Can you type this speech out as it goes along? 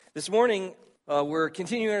This morning, we're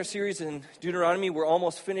continuing our series in Deuteronomy. We're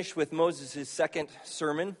almost finished with Moses' second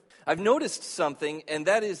sermon. I've noticed something, and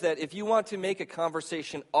that is that if you want to make a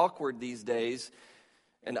conversation awkward these days,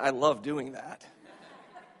 and I love doing that,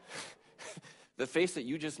 the face that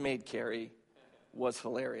you just made, Carrie, was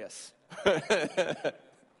hilarious.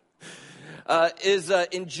 Is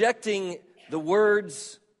injecting the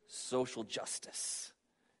words social justice.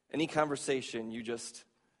 Any conversation, you just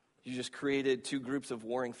created two groups of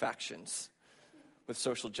warring factions with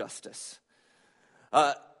social justice.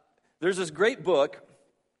 There's this great book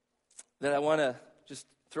that I want to just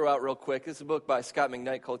throw out real quick. This is a book by Scott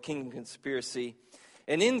McKnight called Kingdom Conspiracy.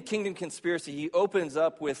 And in Kingdom Conspiracy, he opens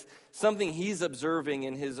up with something he's observing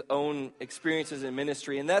in his own experiences in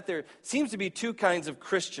ministry, and that there seems to be two kinds of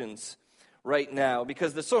Christians right now,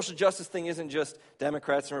 because the social justice thing isn't just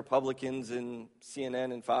Democrats and Republicans and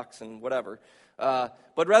CNN and Fox and whatever,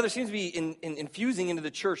 but rather seems to be infusing into the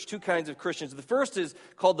church two kinds of Christians. The first is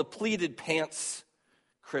called the pleated pants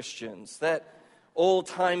Christians, that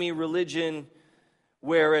old-timey religion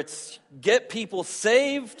where it's get people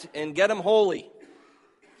saved and get them holy.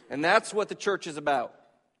 And that's what the church is about.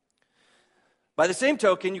 By the same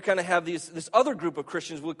token, you kind of have this other group of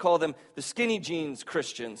Christians, we call them the skinny jeans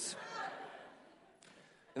Christians.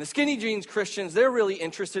 And the skinny jeans Christians, they're really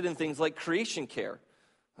interested in things like creation care,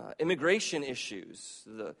 immigration issues,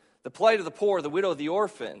 the plight of the poor, the widow, the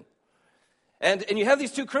orphan. And you have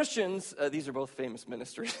these two Christians, these are both famous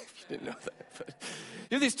ministers, if you didn't know that. But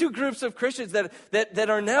you have these two groups of Christians that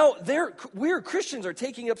are now, we're Christians are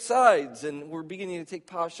taking up sides, and we're beginning to take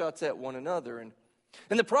pot shots at one another. And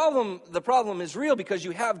the problem is real because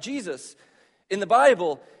you have Jesus in the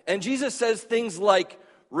Bible, and Jesus says things like,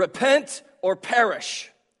 repent or perish.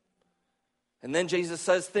 And then Jesus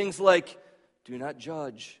says things like, do not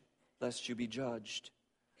judge, lest you be judged.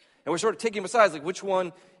 And we're sort of taking them aside, like, which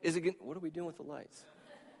one is it? What are we doing with the lights?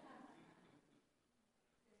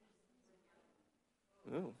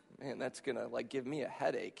 Oh, man, that's going to, give me a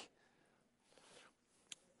headache.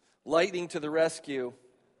 Lightning to the rescue.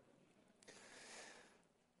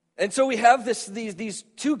 And so we have these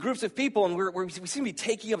two groups of people, and we seem to be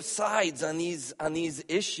taking up sides on these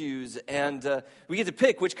issues. And we get to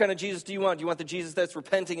pick which kind of Jesus do you want? Do you want the Jesus that's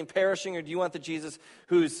repenting and perishing, or do you want the Jesus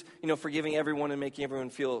who's forgiving everyone and making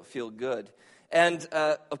everyone feel good? And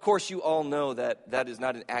of course, you all know that is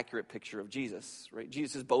not an accurate picture of Jesus, right?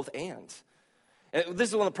 Jesus is both and. And this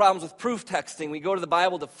is one of the problems with proof texting. We go to the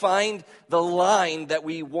Bible to find the line that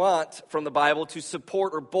we want from the Bible to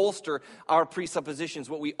support or bolster our presuppositions,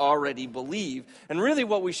 what we already believe. And really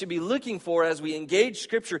what we should be looking for as we engage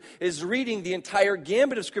Scripture is reading the entire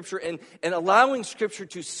gambit of Scripture and allowing Scripture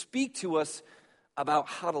to speak to us about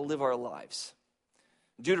how to live our lives.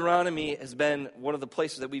 Deuteronomy has been one of the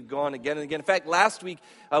places that we've gone again and again. In fact, last week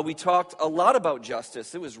we talked a lot about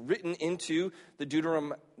justice. It was written into the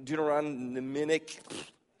Deuteronomic,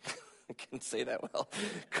 I can't say that well,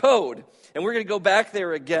 code. And we're going to go back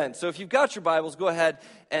there again. So if you've got your Bibles, go ahead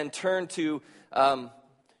and turn to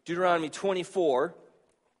Deuteronomy 24.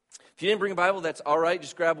 If you didn't bring a Bible, that's all right.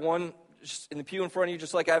 Just grab one just in the pew in front of you,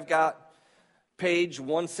 just like I've got. Page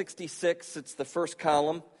 166, it's the first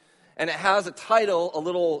column. And it has a title, a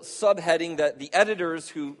little subheading that the editors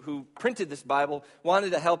who printed this Bible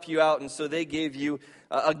wanted to help you out. And so they gave you,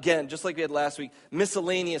 again, just like we had last week,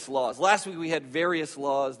 miscellaneous laws. Last week we had various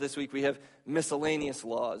laws. This week we have miscellaneous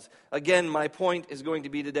laws. Again, my point is going to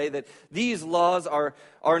be today that these laws are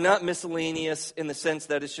not miscellaneous in the sense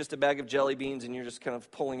that it's just a bag of jelly beans and you're just kind of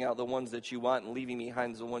pulling out the ones that you want and leaving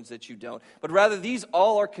behind the ones that you don't. But rather, these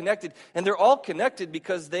all are connected. And they're all connected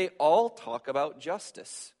because they all talk about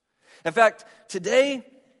justice. In fact, today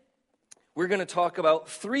we're going to talk about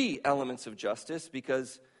three elements of justice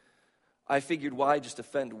because I figured why just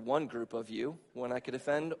offend one group of you when I could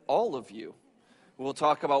offend all of you. We'll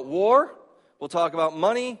talk about war, we'll talk about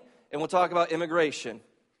money, and we'll talk about immigration.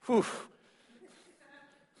 Whew.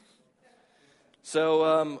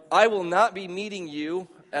 So I will not be meeting you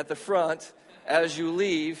at the front as you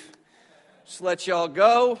leave. Just let y'all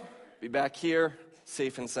go. Be back here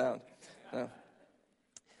safe and sound.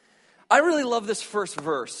 I really love this first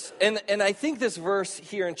verse, and I think this verse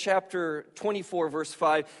here in chapter 24, verse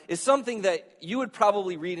 5, is something that you would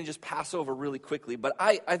probably read and just pass over really quickly, but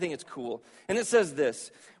I think it's cool. And it says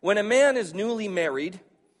this, when a man is newly married,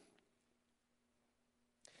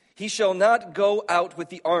 he shall not go out with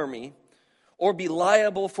the army or be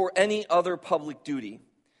liable for any other public duty.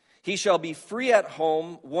 He shall be free at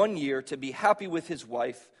home 1 year to be happy with his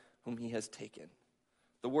wife whom he has taken.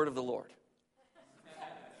 The word of the Lord.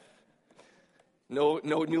 No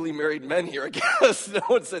newly married men here, I guess. No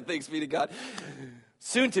one said thanks be to God.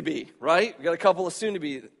 Soon to be, right? We got a couple of soon to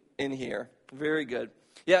be in here. Very good.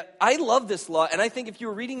 Yeah, I love this law, and I think if you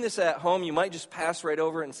were reading this at home, you might just pass right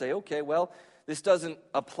over it and say, okay, well, this doesn't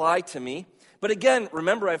apply to me. But again,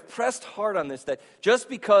 remember, I've pressed hard on this, that just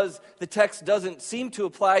because the text doesn't seem to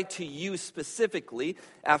apply to you specifically,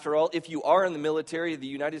 after all, if you are in the military, the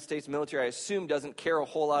United States military, I assume, doesn't care a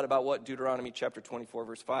whole lot about what Deuteronomy chapter 24,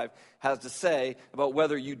 verse 5 has to say about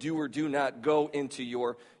whether you do or do not go into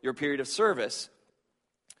your period of service.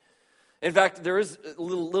 In fact, there is a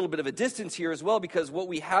little bit of a distance here as well, because what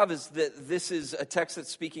we have is that this is a text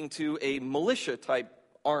that's speaking to a militia-type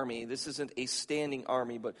army. This isn't a standing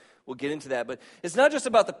army, but we'll get into that. But it's not just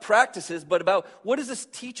about the practices, but about what does this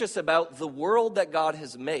teach us about the world that God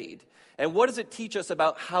has made? And what does it teach us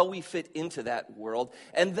about how we fit into that world?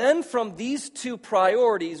 And then from these two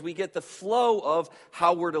priorities, we get the flow of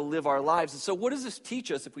how we're to live our lives. And so what does this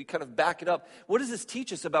teach us if we kind of back it up? What does this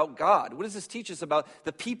teach us about God? What does this teach us about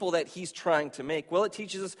the people that he's trying to make? Well, it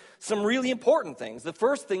teaches us some really important things. The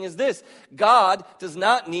first thing is this: God does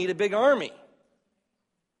not need a big army.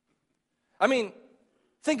 I mean,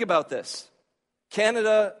 think about this.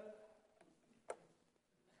 Canada,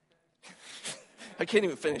 I can't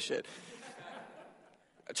even finish it.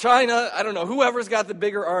 China, I don't know, whoever's got the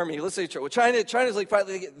bigger army. Let's say China's like,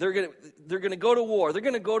 they're going to go to war. They're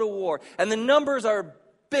going to go to war. And the numbers are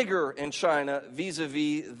bigger in China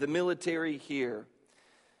vis-a-vis the military here.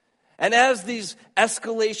 And as these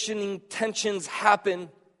escalating tensions happen,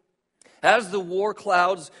 as the war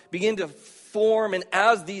clouds begin to form, and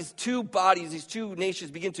as these two bodies, these two nations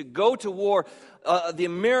begin to go to war, the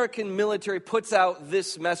American military puts out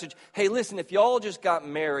this message: hey, listen, if y'all just got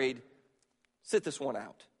married, sit this one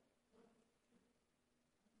out.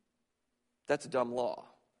 That's a dumb law,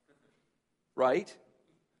 right?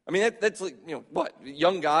 I mean, that's like, what?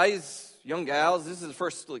 Young guys, young gals, this is the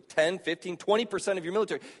first 10, 15, 20% of your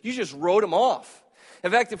military. You just wrote them off.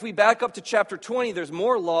 In fact, if we back up to chapter 20, there's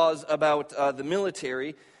more laws about the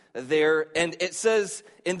military there, and it says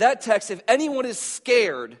in that text, if anyone is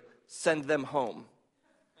scared, send them home.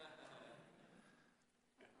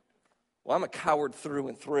 Well, I'm a coward through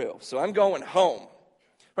and through, so I'm going home.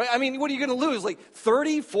 Right? I mean, what are you going to lose?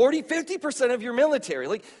 30, 40, 50% of your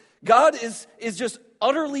military. God is just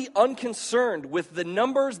utterly unconcerned with the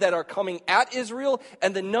numbers that are coming at Israel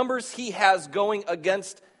and the numbers he has going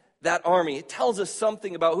against that army. It tells us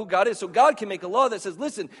something about who God is. So God can make a law that says,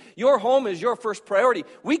 listen, your home is your first priority.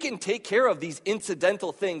 We can take care of these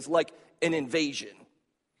incidental things like an invasion.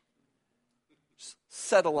 Just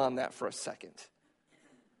settle on that for a second.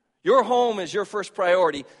 Your home is your first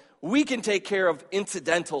priority. We can take care of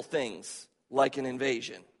incidental things like an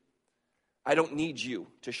invasion. I don't need you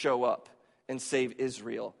to show up and save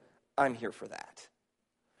Israel. I'm here for that.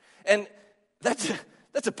 And that's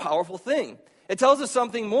a powerful thing. It tells us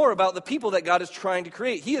something more about the people that God is trying to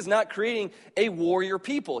create. He is not creating a warrior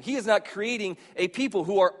people. He is not creating a people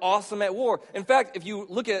who are awesome at war. In fact, if you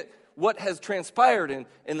look at what has transpired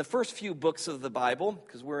in the first few books of the Bible,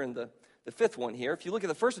 because we're in the fifth one here, if you look at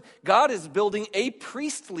the first, God is building a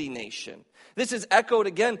priestly nation. This is echoed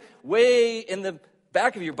again way in the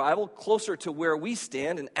back of your Bible, closer to where we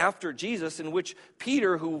stand and after Jesus, in which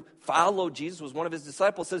Peter, who followed Jesus, was one of his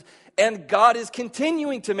disciples, says, and God is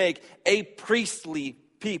continuing to make a priestly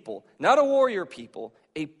people, not a warrior people,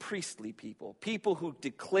 a priestly people, people who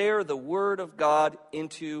declare the word of God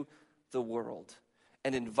into the world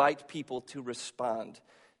and invite people to respond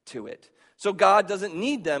to it. So God doesn't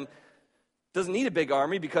need a big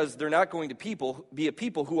army, because they're not going to be a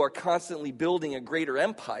people who are constantly building a greater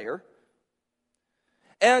empire.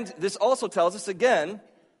 And this also tells us again,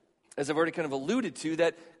 as I've already kind of alluded to,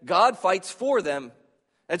 that God fights for them.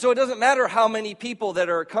 And so it doesn't matter how many people that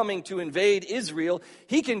are coming to invade Israel.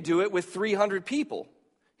 He can do it with 300 people.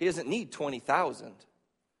 He doesn't need 20,000.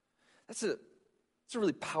 That's a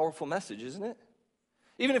really powerful message, isn't it?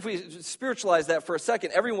 Even if we spiritualize that for a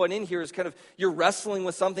second, everyone in here is kind of, you're wrestling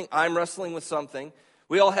with something, I'm wrestling with something.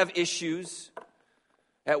 We all have issues.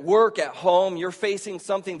 At work, at home, you're facing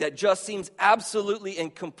something that just seems absolutely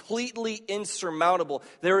and completely insurmountable.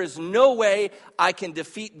 There is no way I can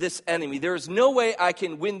defeat this enemy. There is no way I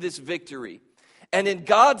can win this victory. And in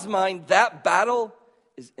God's mind, that battle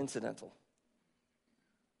is incidental.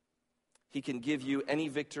 He can give you any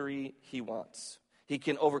victory he wants. He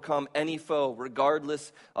can overcome any foe,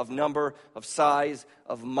 regardless of number, of size,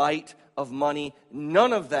 of might, of money.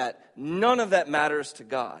 None of that matters to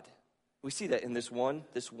God. We see that in this one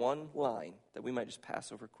line that we might just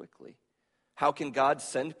pass over quickly. How can God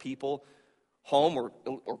send people home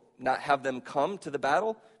or not have them come to the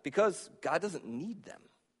battle? Because God doesn't need them.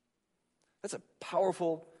 That's a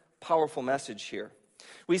powerful, powerful message here.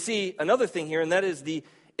 We see another thing here, and that is the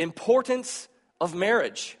importance of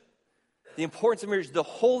marriage. The importance of marriage, the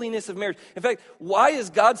holiness of marriage. In fact, why does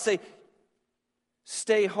God say,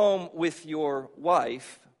 stay home with your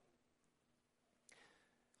wife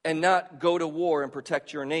and not go to war and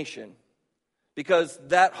protect your nation? Because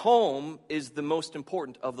that home is the most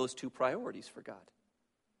important of those two priorities for God.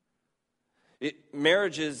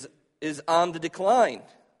 Marriage is on the decline.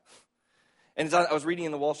 And I was reading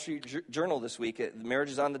in the Wall Street Journal this week,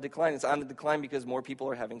 marriage is on the decline. It's on the decline because more people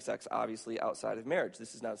are having sex, obviously, outside of marriage.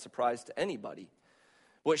 This is not a surprise to anybody.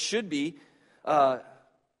 What should be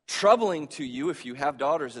troubling to you, if you have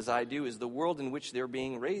daughters as I do, is the world in which they're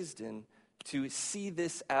being raised in, to see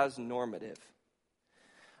this as normative.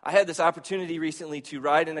 I had this opportunity recently to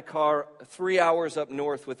ride in a car 3 hours up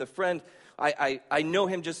north with a friend. I know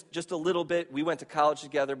him just a little bit. We went to college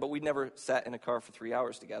together, but we never sat in a car for 3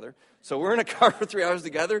 hours together. So we're in a car for 3 hours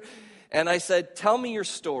together, and I said, tell me your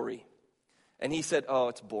story. And he said, oh,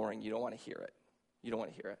 it's boring. You don't want to hear it. You don't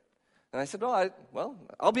want to hear it. And I said, well,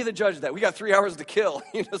 I'll be the judge of that. We got 3 hours to kill.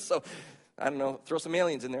 So I don't know, throw some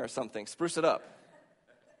aliens in there or something. Spruce it up.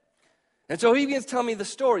 And so he begins to tell me the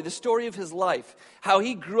story of his life, how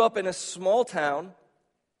he grew up in a small town,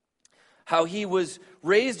 how he was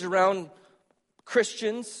raised around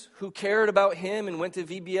Christians who cared about him and went to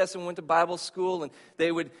VBS and went to Bible school, and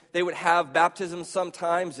they would have baptisms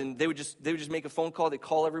sometimes, and they would just make a phone call. They'd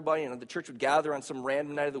call everybody, and the church would gather on some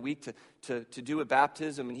random night of the week to do a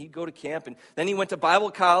baptism, and he'd go to camp, and then he went to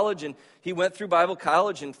Bible college, and he went through Bible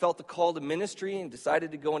college and felt the call to ministry and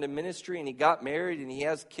decided to go into ministry, and he got married, and he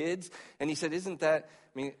has kids, and he said,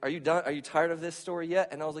 are you done? Are you tired of this story yet?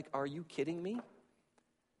 And I was like, are you kidding me?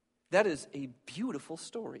 That is a beautiful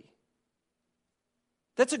story.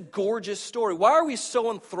 That's a gorgeous story. Why are we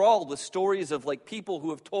so enthralled with stories of people who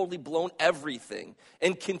have totally blown everything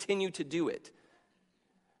and continue to do it?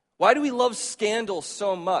 Why do we love scandal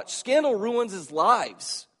so much? Scandal ruins his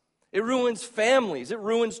lives. It ruins families. It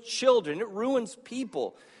ruins children. It ruins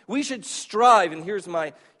people. We should strive, and here's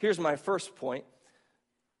my first point.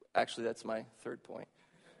 Actually, that's my third point.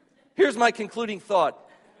 Here's my concluding thought.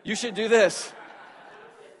 You should do this.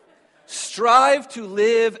 Strive to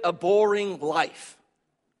live a boring life.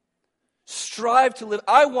 Strive to live.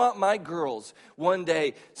 I want my girls one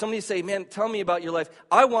day, somebody say, man, tell me about your life.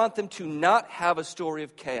 I want them to not have a story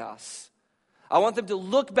of chaos. I want them to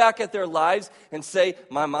look back at their lives and say,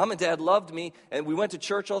 my mom and dad loved me, and we went to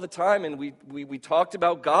church all the time, and we talked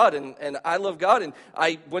about God, and I love God, and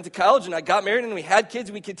I went to college, and I got married, and we had kids,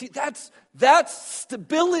 and we continued. That's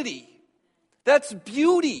stability. That's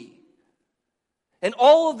beauty. And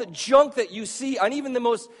all of the junk that you see on even the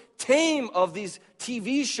most tame of these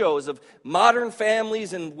TV shows of modern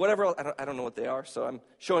families and whatever else, I don't know what they are, so I'm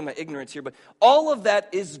showing my ignorance here, but all of that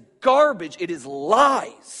is garbage. It is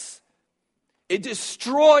lies. It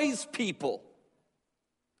destroys people.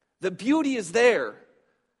 The beauty is there.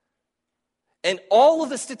 And all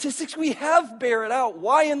of the statistics we have bear it out.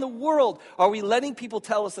 Why in the world are we letting people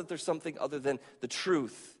tell us that there's something other than the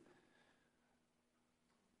truth?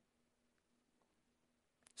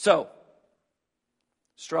 So,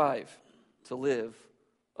 strive to live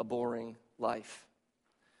a boring life.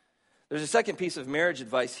 There's a second piece of marriage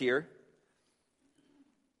advice here,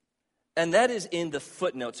 and that is in the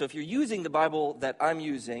footnote. So if you're using the Bible that I'm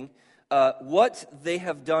using, what they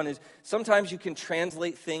have done is sometimes you can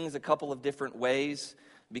translate things a couple of different ways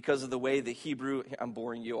because of the way the Hebrew, I'm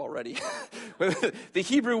boring you already. The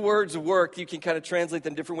Hebrew words work, you can kind of translate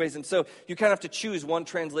them different ways, and so you kind of have to choose one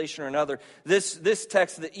translation or another. This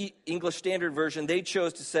text, the English Standard Version, they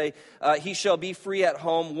chose to say, he shall be free at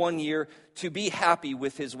home 1 year to be happy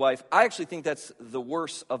with his wife. I actually think that's the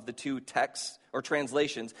worst of the two texts or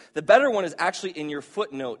translations. The better one is actually in your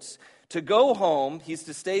footnotes. To go home, he's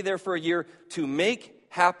to stay there for a year to make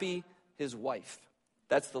happy his wife.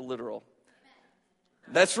 That's the literal.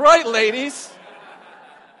 That's right, ladies.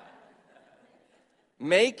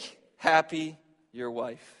 Make happy your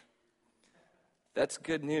wife. That's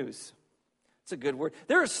good news. It's a good word.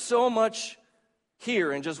 There is so much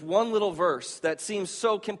here in just one little verse that seems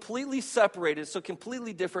so completely separated, so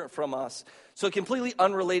completely different from us, so completely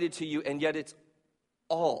unrelated to you, and yet it's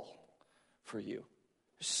all for you.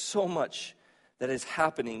 There's so much that is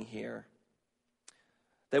happening here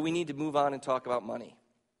that we need to move on and talk about money.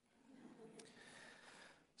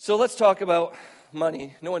 So let's talk about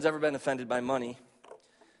money. No one's ever been offended by money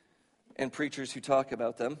and preachers who talk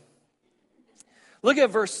about them. Look at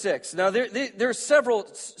verse 6. Now, there are several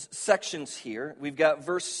sections here. We've got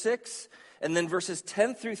verse 6, and then verses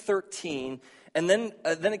 10 through 13, and then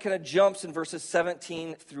it kind of jumps in verses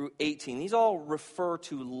 17 through 18. These all refer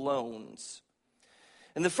to loans.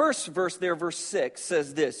 And the first verse there, verse 6,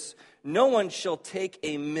 says this: "No one shall take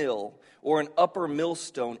a mill or an upper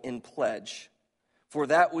millstone in pledge, for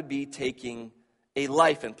that would be taking a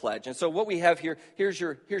life in pledge." And so what we have here, here's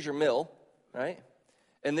your mill, right?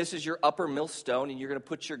 And this is your upper millstone, and you're going to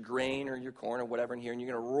put your grain or your corn or whatever in here, and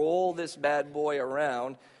you're going to roll this bad boy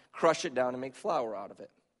around, crush it down, and make flour out of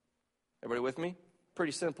it. Everybody with me?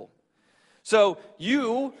 Pretty simple. So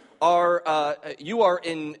you are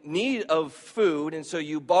in need of food, and so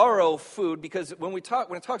you borrow food, because when it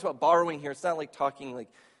talks about borrowing here, it's not like talking like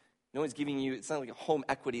no one's giving you, it's not like a home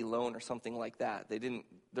equity loan or something like that.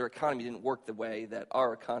 Their economy didn't work the way that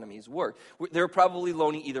our economies work. They're probably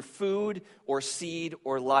loaning either food or seed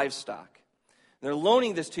or livestock. And they're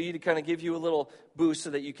loaning this to you to kind of give you a little boost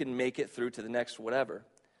so that you can make it through to the next whatever.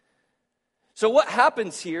 So what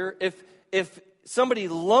happens here if somebody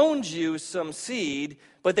loans you some seed,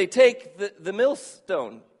 but they take the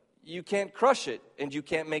millstone? You can't crush it, and you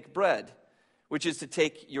can't make bread, which is to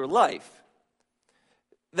take your life.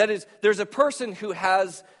 That is, there's a person who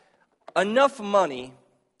has enough money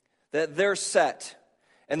that they're set,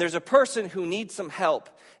 and there's a person who needs some help,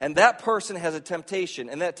 and that person has a temptation,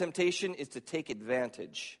 and that temptation is to take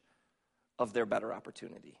advantage of their better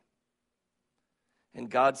opportunity. And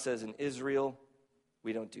God says in Israel,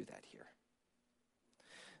 we don't do that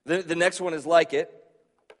here. The next one is like it,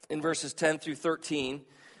 in verses 10 through 13.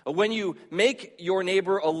 "When you make your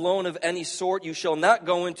neighbor a loan of any sort, you shall not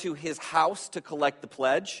go into his house to collect the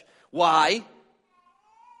pledge." Why?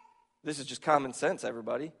 This is just common sense,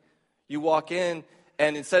 everybody. You walk in,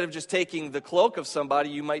 and instead of just taking the cloak of somebody,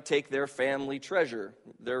 you might take their family treasure,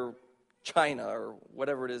 their china, or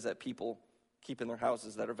whatever it is that people keep in their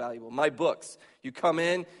houses that are valuable. My books. You come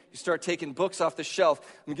in, you start taking books off the shelf,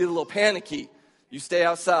 and get a little panicky. You stay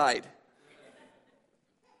outside.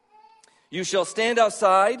 "You shall stand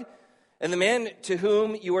outside, and the man to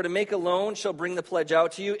whom you are to make a loan shall bring the pledge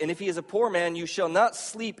out to you. And if he is a poor man, you shall not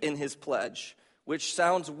sleep in his pledge," which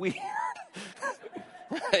sounds weird,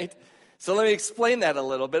 right? So let me explain that a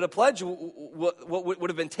little bit. A pledge, what would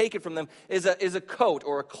have been taken from them, is a coat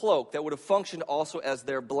or a cloak that would have functioned also as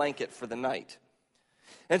their blanket for the night.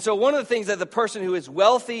 And so one of the things that the person who is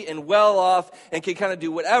wealthy and well off and can kind of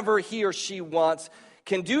do whatever he or she wants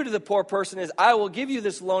can do to the poor person is, "I will give you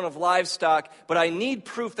this loan of livestock, but I need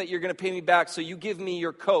proof that you're going to pay me back, so you give me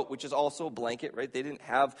your coat," which is also a blanket, right? They didn't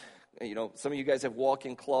have, some of you guys have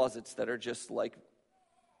walk-in closets that are just like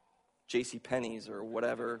JCPenney's or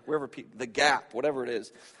whatever, the Gap, whatever it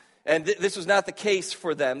is. And this was not the case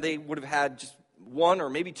for them. They would have had just one or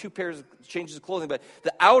maybe two pairs of changes of clothing, but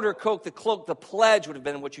the outer coat, the cloak, the pledge would have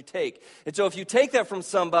been what you take. And so if you take that from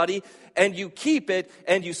somebody and you keep it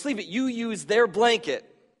and you sleep it, you use their blanket,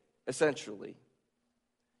 essentially.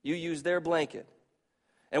 You use their blanket.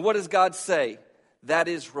 And what does God say? That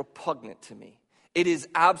is repugnant to me. It is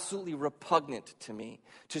absolutely repugnant to me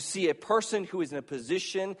to see a person who is in a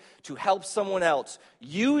position to help someone else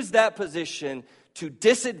use that position to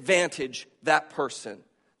disadvantage that person,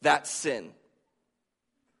 that sin.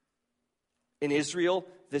 In Israel,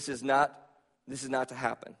 this is not to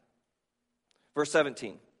happen. Verse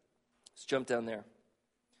 17. Let's jump down there.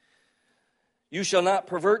 "You shall not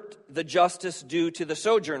pervert the justice due to the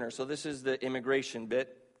sojourner." So this is the immigration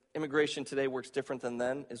bit. Immigration today works different than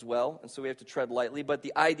then as well, and so we have to tread lightly. But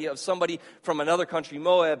the idea of somebody from another country,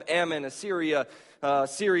 Moab, Ammon, Assyria,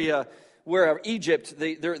 Syria, wherever, Egypt,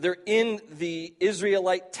 they're in the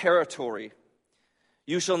Israelite territory.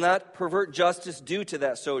 "You shall not pervert justice due to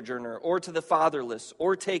that sojourner, or to the fatherless,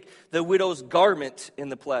 or take the widow's garment in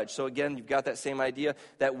the pledge." So again, you've got that same idea.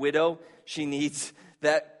 That widow, she needs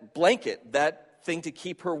that blanket, that thing to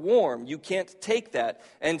keep her warm. You can't take that.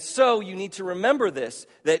 And so you need to remember this,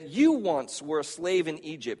 that you once were a slave in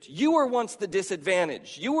Egypt. You were once the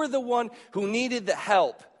disadvantaged. You were the one who needed the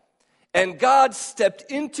help. And God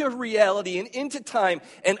stepped into reality and into time,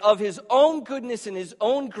 and of his own goodness and his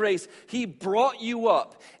own grace, he brought you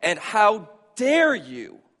up. And how dare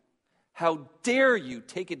you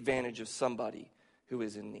take advantage of somebody who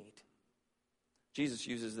is in need? Jesus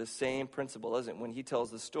uses this same principle, doesn't it, when he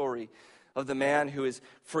tells the story of the man who is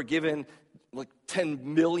forgiven like $10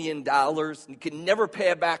 million and can never pay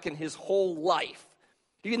it back in his whole life.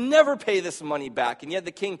 He can never pay this money back, and yet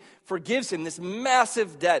the king forgives him this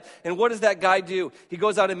massive debt. And what does that guy do? He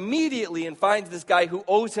goes out immediately and finds this guy who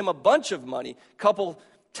owes him a bunch of money,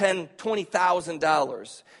 $10,000,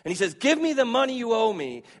 $20,000. And he says, "Give me the money you owe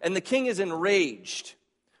me." And the king is enraged.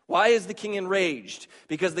 Why is the king enraged?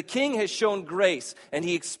 Because the king has shown grace, and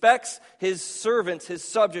he expects his servants, his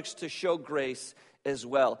subjects, to show grace as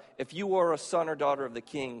well. If you are a son or daughter of the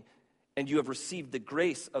king, and you have received the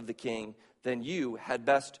grace of the king, then you had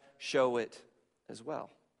best show it as well.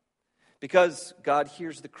 Because God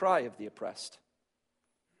hears the cry of the oppressed.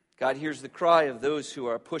 God hears the cry of those who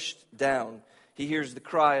are pushed down. He hears the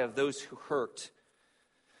cry of those who hurt.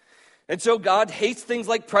 And so God hates things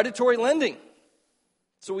like predatory lending.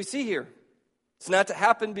 So we see here. It's not to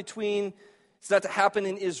happen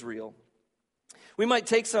in Israel. We might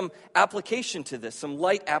take some application to this, some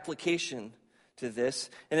light application to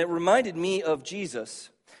this. And it reminded me of Jesus.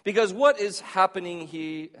 Because what is happening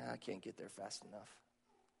here? I can't get there fast enough.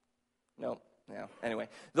 No. Anyway,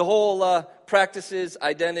 the whole practices,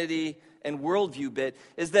 identity, and worldview bit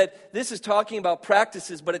is that this is talking about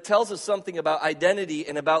practices, but it tells us something about identity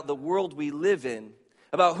and about the world we live in,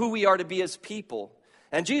 about who we are to be as people.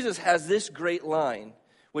 And Jesus has this great line,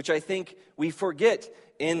 which I think we forget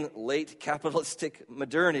in late capitalistic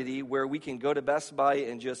modernity, where we can go to Best Buy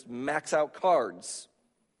and just max out cards.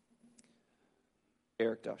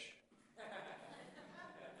 Eric Dush.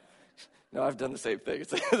 No, I've done the same thing.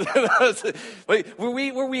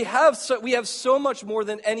 Where we have so much more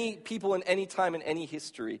than any people in any time in any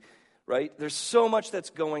history, right? There's so much that's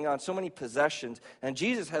going on, so many possessions, and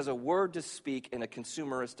Jesus has a word to speak in a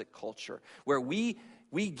consumeristic culture where we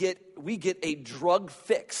get a drug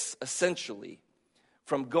fix essentially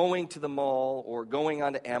from going to the mall or going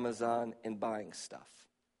onto Amazon and buying stuff.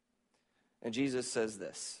 And Jesus says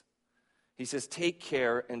this. He says, take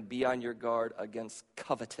care and be on your guard against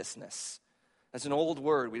covetousness. That's an old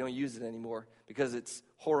word. We don't use it anymore because it's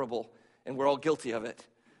horrible and we're all guilty of it.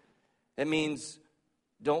 It means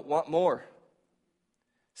don't want more.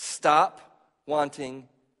 Stop wanting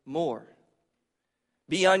more.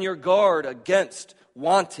 Be on your guard against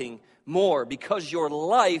wanting more, because your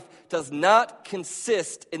life does not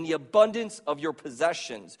consist in the abundance of your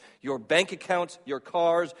possessions, your bank accounts, your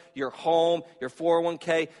cars, your home, your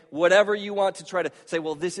 401k, whatever you want to try to say,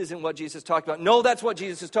 well, this isn't what Jesus talked about. No, that's what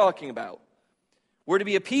Jesus is talking about. We're to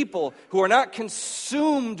be a people who are not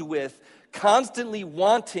consumed with constantly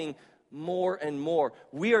wanting more and more.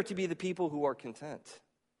 We are to be the people who are content.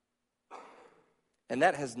 And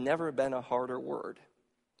that has never been a harder word,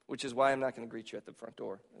 which is why I'm not going to greet you at the front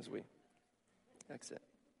door as we exit.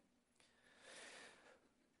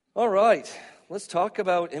 All right, let's talk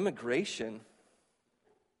about immigration.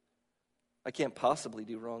 I can't possibly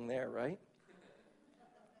do wrong there, right?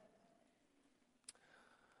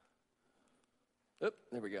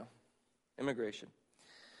 There we go. Immigration.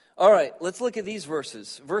 All right, let's look at these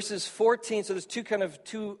verses. Verses 14, so there's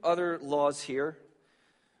two other laws here.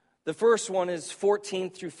 The first one is 14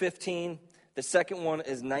 through 15. The second one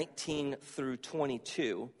is 19 through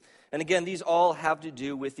 22. And again, these all have to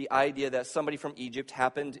do with the idea that somebody from Egypt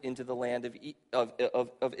happened into the land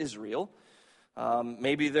of Israel.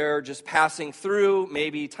 Maybe they're just passing through.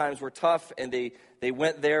 Maybe times were tough and they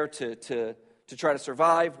went there to try to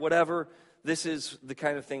survive, whatever. This is the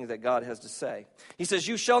kind of thing that God has to say. He says,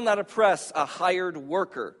 you shall not oppress a hired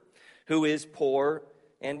worker who is poor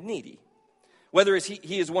and needy, whether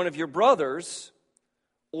he is one of your brothers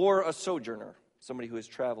or a sojourner, somebody who has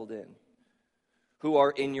traveled in, who are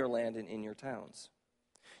in your land and in your towns.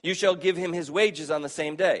 You shall give him his wages on the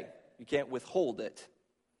same day. You can't withhold it,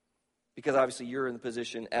 because obviously you're in the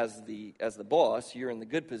position as the boss. You're in the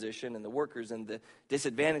good position, and the worker's in the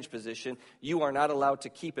disadvantaged position. You are not allowed to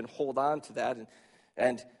keep and hold on to that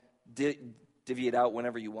and divvy it out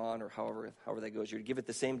whenever you want, or however that goes. You're to give it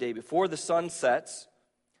the same day before the sun sets,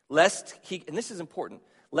 lest he, and this is important,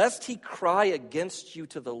 lest he cry against you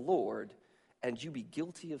to the Lord and you be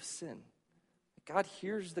guilty of sin. God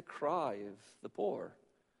hears the cry of the poor,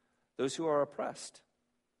 those who are oppressed.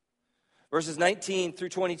 Verses 19 through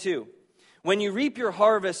 22. When you reap your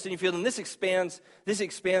harvest in your field, and this expands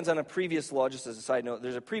on a previous law, just as a side note.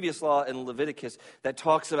 There's a previous law in Leviticus that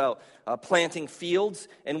talks about planting fields.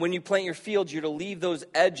 And when you plant your fields, you're to leave those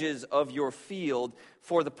edges of your field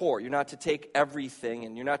for the poor. You're not to take everything,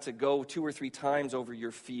 and you're not to go 2 or 3 times over your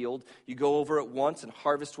field. You go over it once and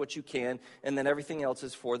harvest what you can, and then everything else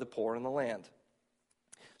is for the poor in the land.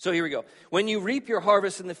 So here we go. When you reap your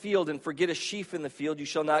harvest in the field and forget a sheaf in the field, you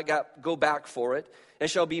shall not go back for it. It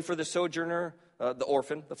shall be for the sojourner, the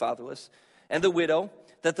orphan, the fatherless, and the widow,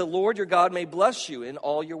 that the Lord your God may bless you in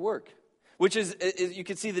all your work. Which is you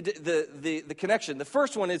can see the connection. The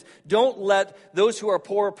first one is, don't let those who are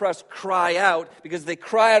poor oppressed cry out, because if they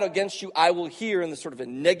cry out against you, I will hear, and the sort of a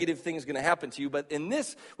negative thing is going to happen to you. But in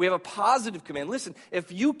this, we have a positive command. Listen,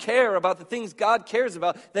 if you care about the things God cares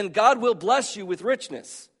about, then God will bless you with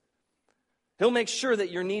richness. He'll make sure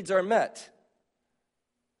that your needs are met.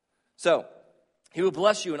 So, He will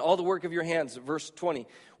bless you in all the work of your hands. Verse 20.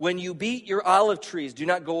 When you beat your olive trees, do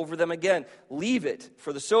not go over them again. Leave it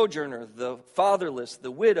for the sojourner, the fatherless,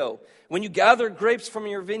 the widow. When you gather grapes from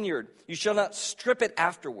your vineyard, you shall not strip it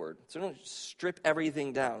afterward. So don't strip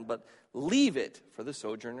everything down, but leave it for the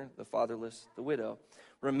sojourner, the fatherless, the widow.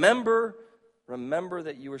 Remember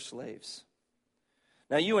that you were slaves.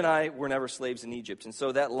 Now, you and I were never slaves in Egypt, and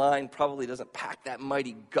so that line probably doesn't pack that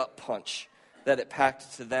mighty gut punch that it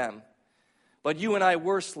packed to them. But you and I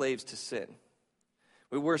were slaves to sin.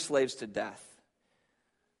 We were slaves to death.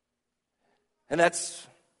 And that's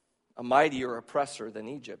a mightier oppressor than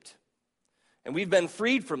Egypt. And we've been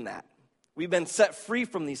freed from that. We've been set free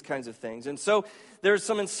from these kinds of things. And so there's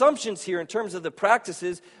some assumptions here in terms of the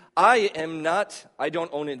practices. I don't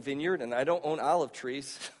own a vineyard and I don't own olive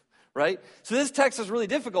trees, right? So this text is really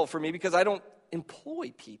difficult for me because I don't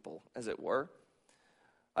employ people, as it were.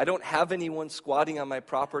 I don't have anyone squatting on my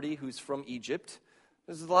property who's from Egypt.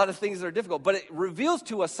 There's a lot of things that are difficult, but it reveals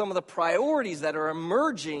to us some of the priorities that are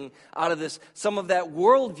emerging out of this, some of that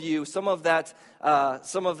worldview, some of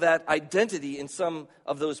that identity in some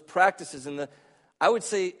of those practices. And I would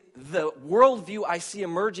say the worldview I see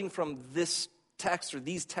emerging from this text or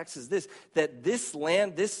these texts is this, that this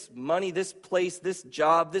land, this money, this place, this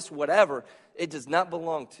job, this whatever, it does not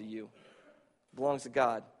belong to you. It belongs to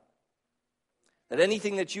God. That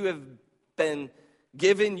anything that you have been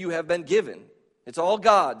given, you have been given. It's all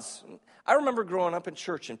God's. I remember growing up in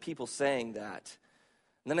church and people saying that.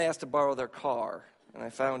 And then I asked to borrow their car. And I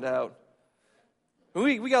found out,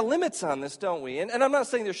 we got limits on this, don't we? And I'm not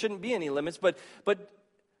saying there shouldn't be any limits, but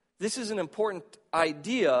this is an important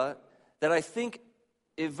idea that I think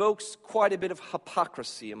evokes quite a bit of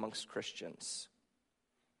hypocrisy amongst Christians.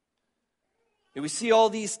 And we see all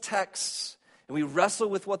these texts, and we wrestle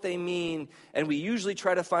with what they mean, and we usually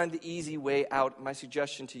try to find the easy way out. My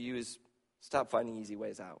suggestion to you is stop finding easy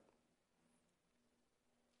ways out.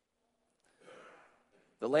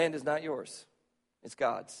 The land is not yours. It's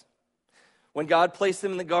God's. When God placed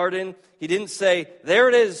them in the garden, He didn't say, there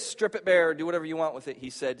it is, strip it bare, do whatever you want with it.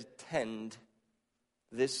 He said, tend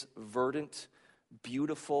this verdant,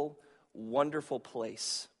 beautiful, wonderful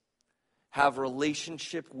place. Have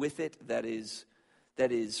relationship with it that is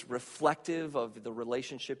reflective of the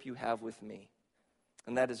relationship you have with me.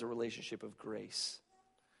 And that is a relationship of grace.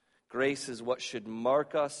 Grace is what should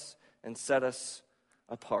mark us and set us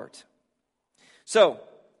apart. So,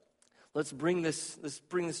 let's bring this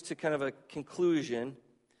to kind of a conclusion.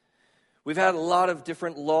 We've had a lot of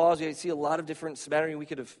different laws. You see a lot of different smattering. We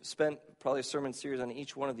could have spent probably a sermon series on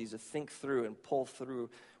each one of these to think through and pull through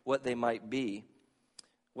what they might be,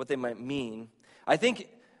 what they might mean. I think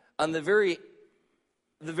on the very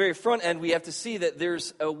front end, we have to see that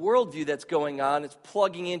there's a worldview that's going on. It's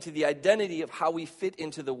plugging into the identity of how we fit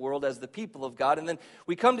into the world as the people of God. And then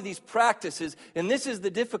we come to these practices, and this is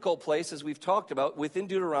the difficult place, as we've talked about, within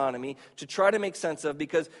Deuteronomy, to try to make sense of,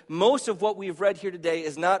 because most of what we've read here today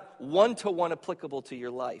is not one-to-one applicable to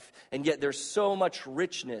your life. And yet there's so much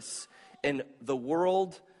richness in the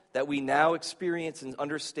world that we now experience and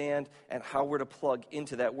understand, and how we're to plug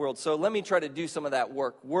into that world. So let me try to do some of that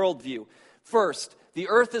work. Worldview. First, the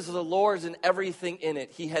earth is the Lord's and everything in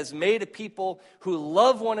it. He has made a people who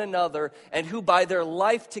love one another and who by their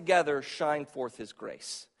life together shine forth His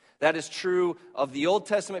grace. That is true of the Old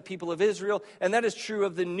Testament people of Israel, and that is true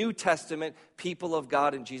of the New Testament people of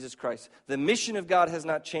God in Jesus Christ. The mission of God has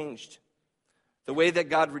not changed. The way that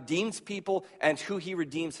God redeems people and who He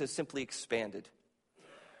redeems has simply expanded.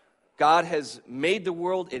 God has made the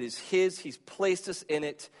world. It is His. He's placed us in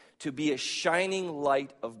it to be a shining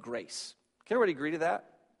light of grace. Can everybody agree to that?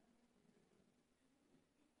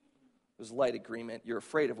 There's light agreement. You're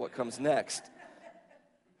afraid of what comes next.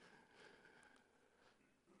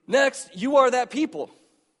 Next, you are that people.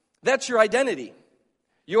 That's your identity.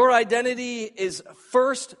 Your identity is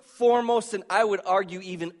first, foremost, and I would argue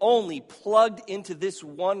even only plugged into this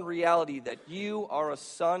one reality that you are a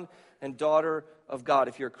son and daughter of God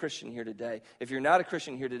if you're a Christian here today. If you're not a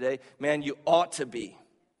Christian here today, man, you ought to be,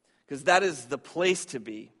 because that is the place to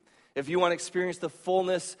be. If you want to experience the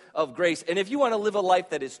fullness of grace, and if you want to live a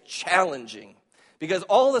life that is challenging, because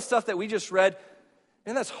all the stuff that we just read,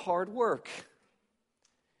 man, that's hard work.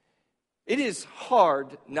 It is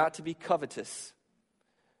hard not to be covetous.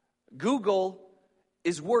 Google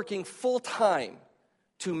is working full time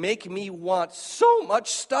to make me want so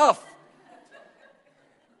much stuff.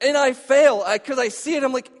 And I fail, because I see it,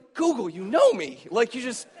 I'm like, Google, you know me. Like,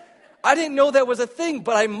 I didn't know that was a thing,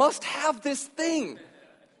 but I must have this thing.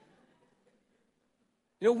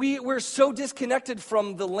 You know, we're so disconnected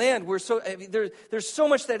from the land. There's so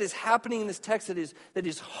much that is happening in this text that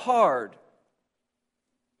is hard.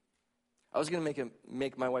 I was going to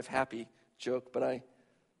make my wife happy joke, but I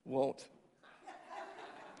won't.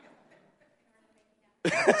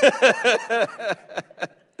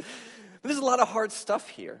 There's a lot of hard stuff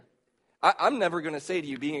here. I'm never going to say to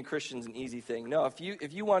you, being a Christian is an easy thing. No, if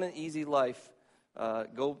you want an easy life,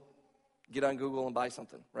 go get on Google and buy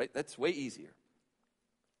something, right? That's way easier.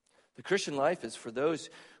 The Christian life is for those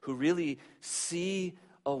who really see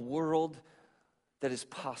a world that is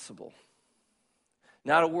possible.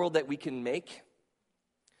 Not a world that we can make,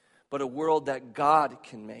 but a world that God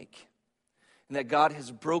can make. And that God has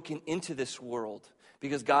broken into this world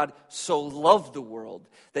because God so loved the world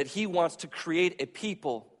that he wants to create a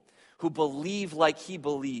people who believe like he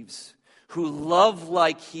believes, who love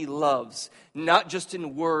like he loves, not just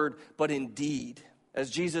in word, but in deed. As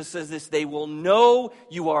Jesus says this, they will know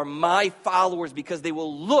you are my followers because they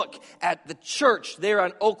will look at the church there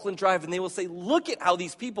on Oakland Drive and they will say, look at how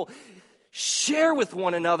these people share with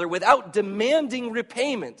one another without demanding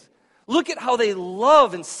repayment. Look at how they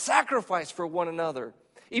love and sacrifice for one another,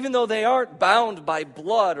 even though they aren't bound by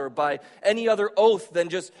blood or by any other oath than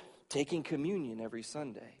just taking communion every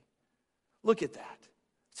Sunday. Look at that.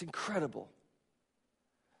 It's incredible.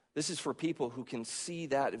 This is for people who can see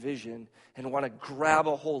that vision and want to grab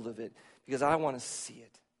a hold of it because I want to see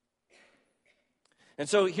it. And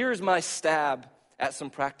so here's my stab at some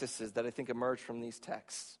practices that I think emerge from these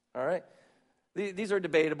texts. All right? These are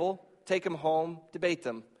debatable. Take them home, debate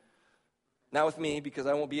them. Not with me because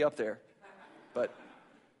I won't be up there. But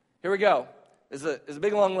here we go. There's a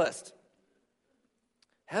big long list.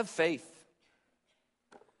 Have faith.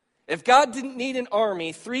 If God didn't need an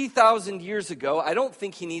army 3,000 years ago, I don't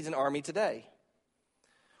think he needs an army today.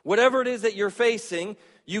 Whatever it is that you're facing,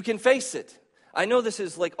 you can face it. I know this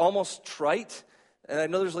is like almost trite, and I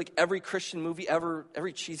know there's like every Christian movie ever,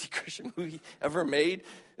 every cheesy Christian movie ever made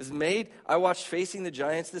is made. I watched Facing the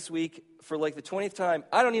Giants this week for like the 20th time.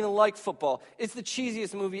 I don't even like football. It's the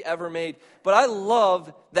cheesiest movie ever made, but I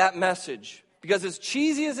love that message because as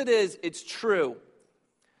cheesy as it is, it's true.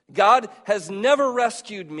 God has never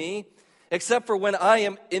rescued me except for when I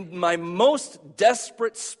am in my most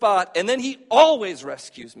desperate spot, and then he always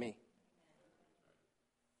rescues me.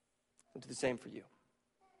 I'll do the same for you.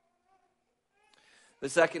 The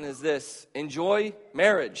second is this: enjoy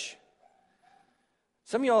marriage.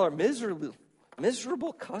 Some of y'all are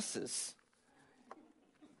miserable cusses.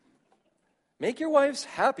 Make your wives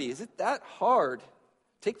happy. Is it that hard?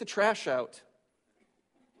 Take the trash out.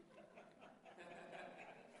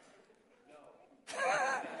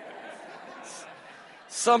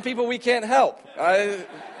 Some people we can't help.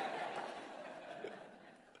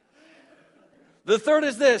 The third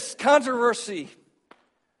is this: controversy.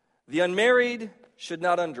 The unmarried should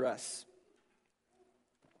not undress.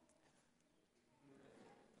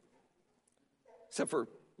 Except for,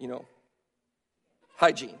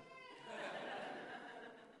 hygiene.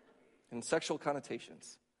 And sexual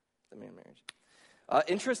connotations. The man marriage.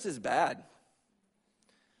 Interest is bad.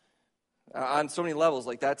 On so many levels,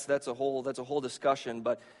 like that's a whole discussion.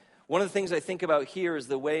 But one of the things I think about here is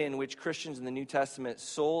the way in which Christians in the New Testament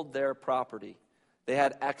sold their property. They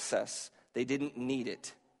had excess. They didn't need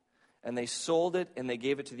it. And they sold it and they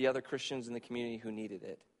gave it to the other Christians in the community who needed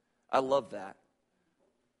it. I love that.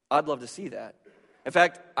 I'd love to see that. In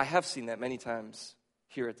fact, I have seen that many times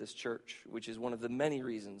here at this church, which is one of the many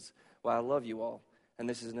reasons why I love you all. And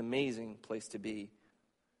this is an amazing place to be.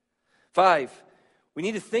 5, we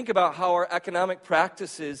need to think about how our economic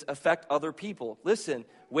practices affect other people. Listen,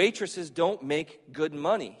 waitresses don't make good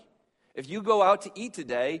money. If you go out to eat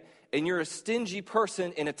today and you're a stingy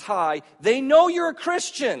person in a tie, they know you're a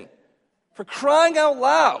Christian. For crying out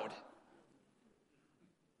loud.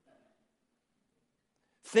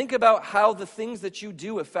 Think about how the things that you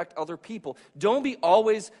do affect other people. Don't be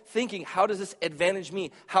always thinking, how does this advantage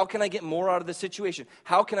me? How can I get more out of this situation?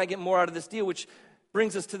 How can I get more out of this deal? Which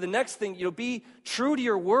brings us to the next thing. Be true to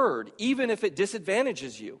your word, even if it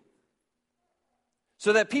disadvantages you.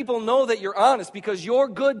 So that people know that you're honest, because your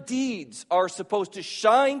good deeds are supposed to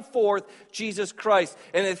shine forth Jesus Christ.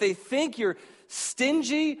 And if they think you're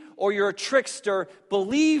stingy or you're a trickster,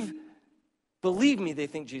 believe me, they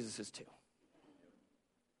think Jesus is too.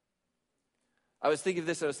 I was thinking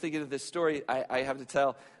of this story I have to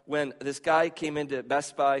tell. When this guy came into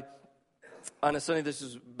Best Buy on a Sunday, this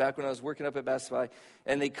was back when I was working up at Best Buy,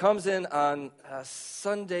 and he comes in on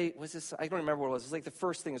Sunday, I don't remember what it was. It was like the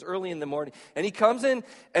first thing, it was early in the morning. And he comes in,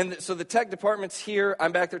 and so the tech department's here,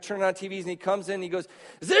 I'm back there turning on TVs, and he comes in and he goes,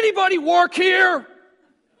 "Does anybody work here?"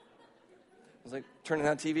 I was like, turning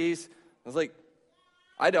on TVs. I was like,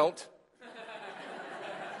 I don't.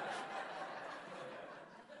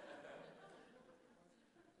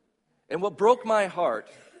 And what broke my heart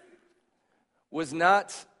was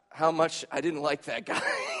not how much I didn't like that guy,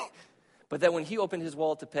 but that when he opened his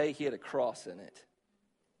wallet to pay, he had a cross in it.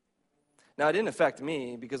 Now, it didn't affect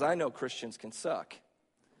me because I know Christians can suck.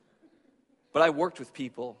 But I worked with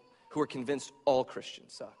people who are convinced all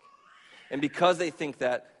Christians suck. And because they think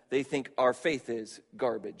that, they think our faith is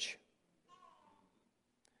garbage.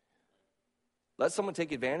 Let someone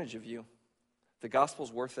take advantage of you. The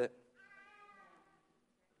gospel's worth it.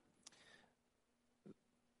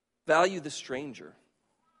 Value the stranger,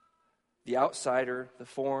 the outsider, the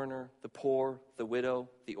foreigner, the poor, the widow,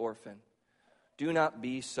 the orphan. Do not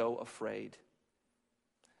be so afraid.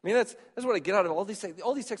 I mean, that's what I get out of all these things.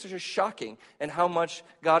 All these texts are just shocking, and how much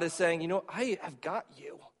God is saying, I have got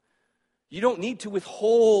you. You don't need to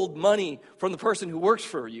withhold money from the person who works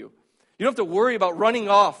for you. You don't have to worry about running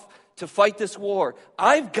off to fight this war.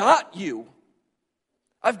 I've got you.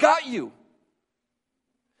 I've got you.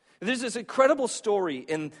 There's this incredible story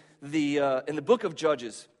in the book of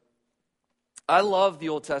Judges. I love the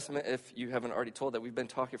Old Testament. If you haven't already told that, we've been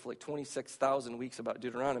talking for like 26,000 weeks about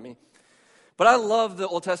Deuteronomy. But I love the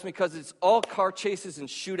Old Testament because it's all car chases and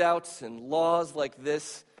shootouts and laws like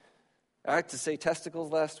this. I had to say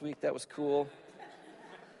testicles last week. That was cool.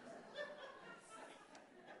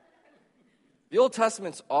 The Old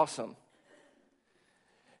Testament's awesome.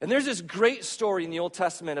 And there's this great story in the Old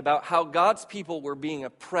Testament about how God's people were being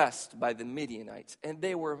oppressed by the Midianites. And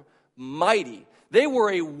they were mighty. They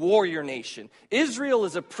were a warrior nation. Israel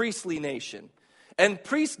is a priestly nation. And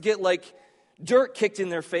priests get like dirt kicked in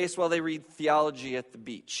their face while they read theology at the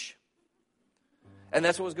beach. And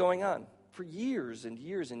that's what was going on for years and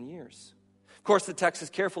years and years. Of course, the text is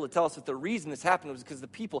careful to tell us that the reason this happened was because the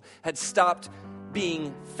people had stopped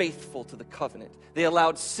being faithful to the covenant. They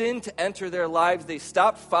allowed sin to enter their lives. They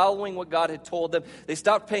stopped following what God had told them. They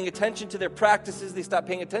stopped paying attention to their practices. They stopped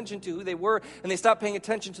paying attention to who they were. And they stopped paying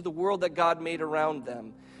attention to the world that God made around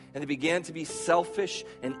them. And they began to be selfish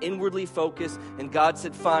and inwardly focused. And God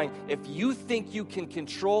said, fine, if you think you can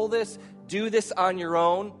control this, do this on your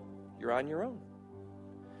own, you're on your own.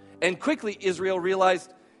 And quickly Israel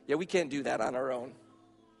realized, yeah, we can't do that on our own.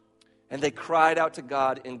 And they cried out to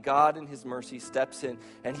God, and God in his mercy steps in.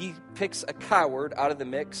 And he picks a coward out of the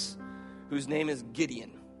mix whose name is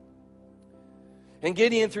Gideon. And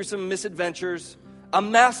Gideon, through some misadventures,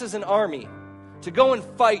 amasses an army to go and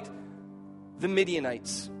fight the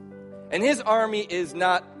Midianites. And his army is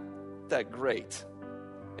not that great.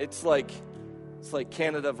 It's like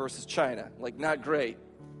Canada versus China. Like, not great.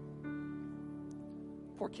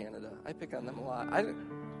 Poor Canada. I pick on them a lot.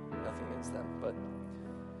 Nothing against them, but...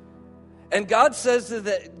 And God says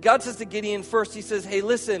to Gideon first, he says, hey,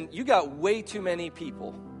 listen, you got way too many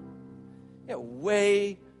people. You got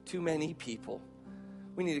way too many people.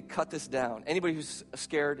 We need to cut this down. Anybody who's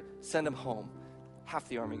scared, send them home. Half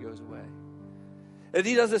the army goes away. And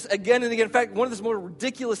he does this again and again. In fact, one of the more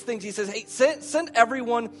ridiculous things, he says, hey, send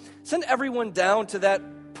everyone down to that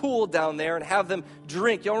pool down there and have them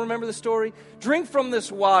drink. Y'all remember the story? Drink from this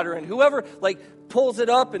water, and whoever pulls it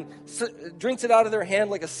up and drinks it out of their hand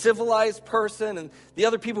like a civilized person, and the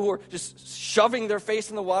other people who are just shoving their face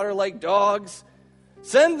in the water like dogs,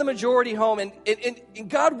 send the majority home. And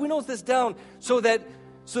God winnows this down so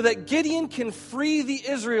that Gideon can free the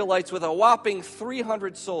Israelites with a whopping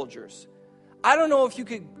 300 soldiers. I don't know if you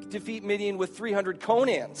could defeat Midian with 300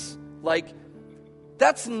 Conans.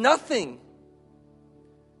 That's nothing.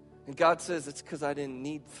 And God says, it's because I didn't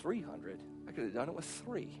need 300. I could have done it with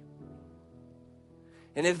 3.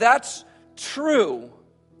 And if that's true,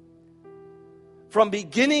 from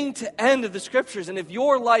beginning to end of the scriptures, and if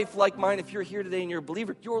your life like mine, if you're here today and you're a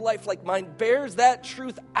believer, your life like mine bears that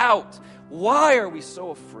truth out, why are we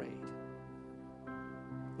so afraid?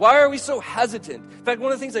 Why are we so hesitant? In fact,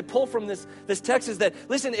 one of the things I pull from this text is that,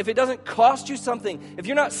 listen, if it doesn't cost you something, if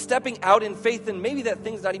you're not stepping out in faith, then maybe that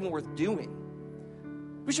thing's not even worth doing.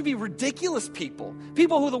 We should be ridiculous people.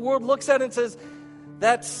 People who the world looks at and says,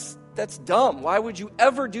 that's dumb. Why would you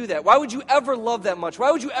ever do that? Why would you ever love that much?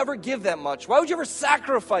 Why would you ever give that much? Why would you ever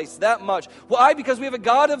sacrifice that much? Why? Because we have a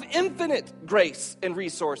God of infinite grace and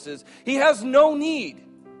resources. He has no need.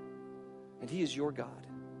 And he is your God.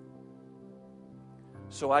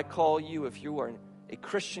 So I call you, if you are a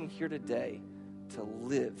Christian here today, to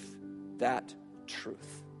live that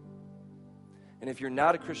truth. And if you're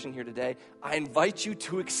not a Christian here today, I invite you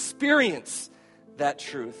to experience that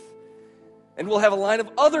truth. And we'll have a line of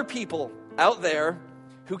other people out there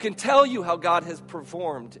who can tell you how God has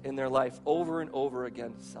performed in their life over and over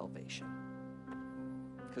again salvation.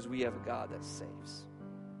 Because we have a God that saves.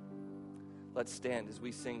 Let's stand as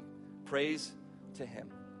we sing praise to him.